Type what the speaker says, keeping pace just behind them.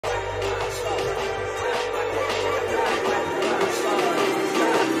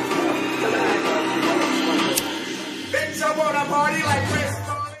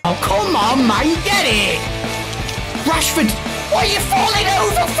Come on, man, get it! Rashford, what are you falling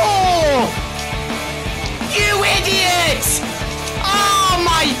over for? You idiot! Oh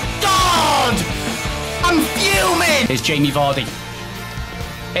my God! I'm fuming! Here's Jamie Vardy.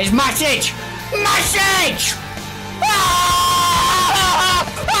 Here's Matic! Matic!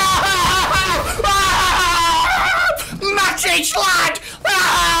 Matic, lad!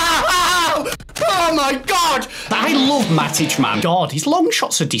 Oh my God! I love Matic, man. God, his long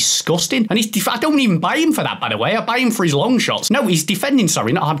shots are disgusting. And I don't even buy him for that, by the way. I buy him for his long shots. No, he's defending,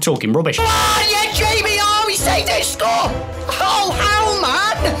 sorry. No, I'm talking rubbish. Oh, yeah, Jamie! Oh, he saved his score! Oh, how,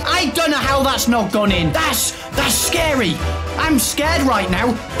 man? I don't know how that's not gone in. That's scary. I'm scared right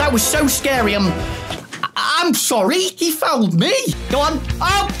now. That was so scary. I'm sorry. He fouled me. Go on.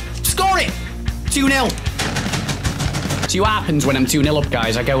 Oh, score it. 2-0. See what happens when I'm 2-0 up,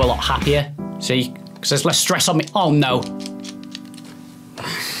 guys? I go a lot happier. See? Because there's less stress on me. Oh, no.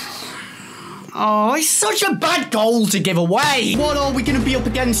 Oh, it's such a bad goal to give away. What are we going to be up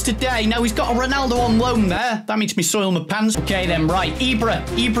against today? Now, he's got a Ronaldo on loan there. That makes me soil my pants. Okay, then, right. Ibra.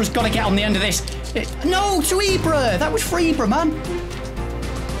 Ibra's got to get on the end of this. No, to Ibra. That was for Ibra, man.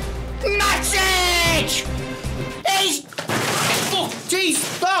 Matic! He's... Oh,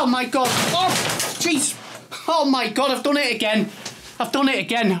 jeez. Oh, my God. Oh, jeez. Oh, my God. I've done it again. I've done it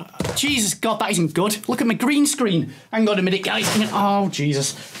again. Jesus, God, that isn't good. Look at my green screen. Hang on a minute, guys. Oh,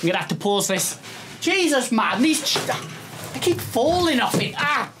 Jesus. I'm going to have to pause this. Jesus, man. I keep falling off it.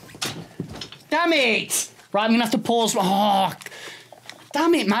 Ah. Damn it. Right, I'm going to have to pause. Oh,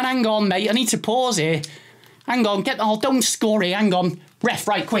 damn it, man. Hang on, mate. I need to pause here. Hang on. Don't score here. Hang on. Ref,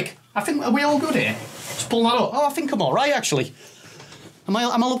 right, quick. Are we all good here? Just pull that up. Oh, I think I'm all right, actually. Am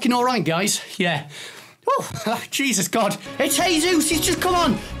I looking all right, guys? Yeah. Oh, Jesus, God. It's Jesus. He's just come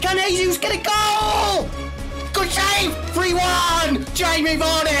on. Can Jesus get a goal? Good save. 3-1. Jamie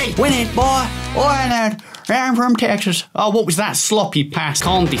Vardy. Win it, boy. Win it. I'm from Texas. Oh, what was that sloppy pass?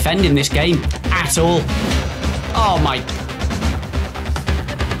 Can't defend in this game at all. Oh, my.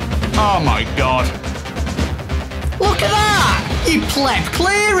 Oh, my God. Look at that. You pleb.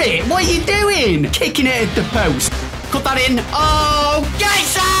 Clear it. What are you doing? Kicking it at the post. Cut that in. Oh,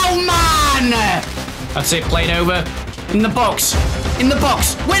 get out, man. That's it, played over. In the box. In the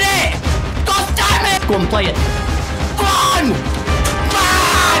box. Win it! God damn it! Go on, play it. Go on!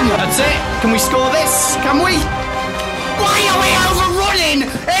 Man! That's it. Can we score this? Can we? Why are we overrunning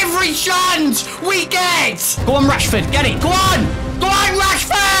every chance we get? Go on, Rashford. Get it. Go on! Go on,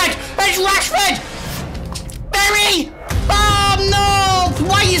 Rashford! It's Rashford! Berry! Oh, no!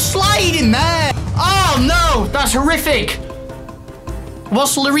 Why are you sliding there? Oh, no! That's horrific.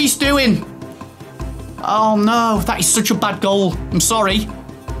 What's Lloris doing? Oh, no. That is such a bad goal. I'm sorry.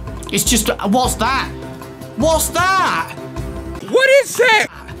 It's just... What's that? What's that? What is that?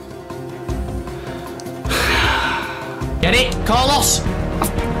 Get it? Carlos?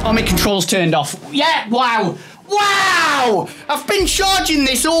 Oh, my controls turned off. Yeah, wow. Wow! I've been charging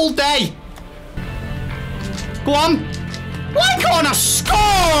this all day. Go on. Why can't I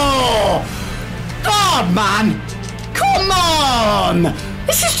score? God, man. Come on.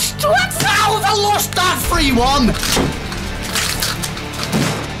 This is... How have I lost that 3-1?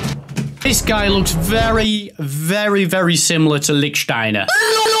 This guy looks very, very, very similar to Lichtsteiner.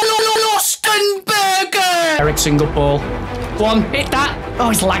 Lostenberger! Ericsson, good ball. Go on, hit that. Oh,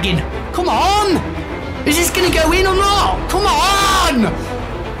 he's lagging. Come on! Is this going to go in or not? Come on!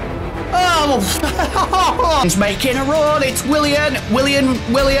 Oh! He's making a run. It's Willian.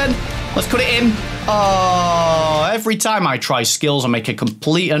 Let's put it in. Oh, every time I try skills, I make a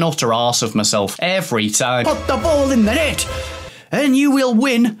complete and utter arse of myself. Every time. Put the ball in the net, and you will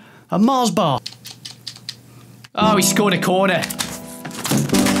win a Mars bar. Oh, he scored a corner.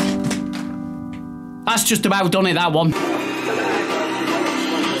 That's just about done it, that one.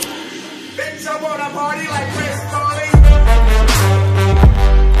 Bitch, I wanna party like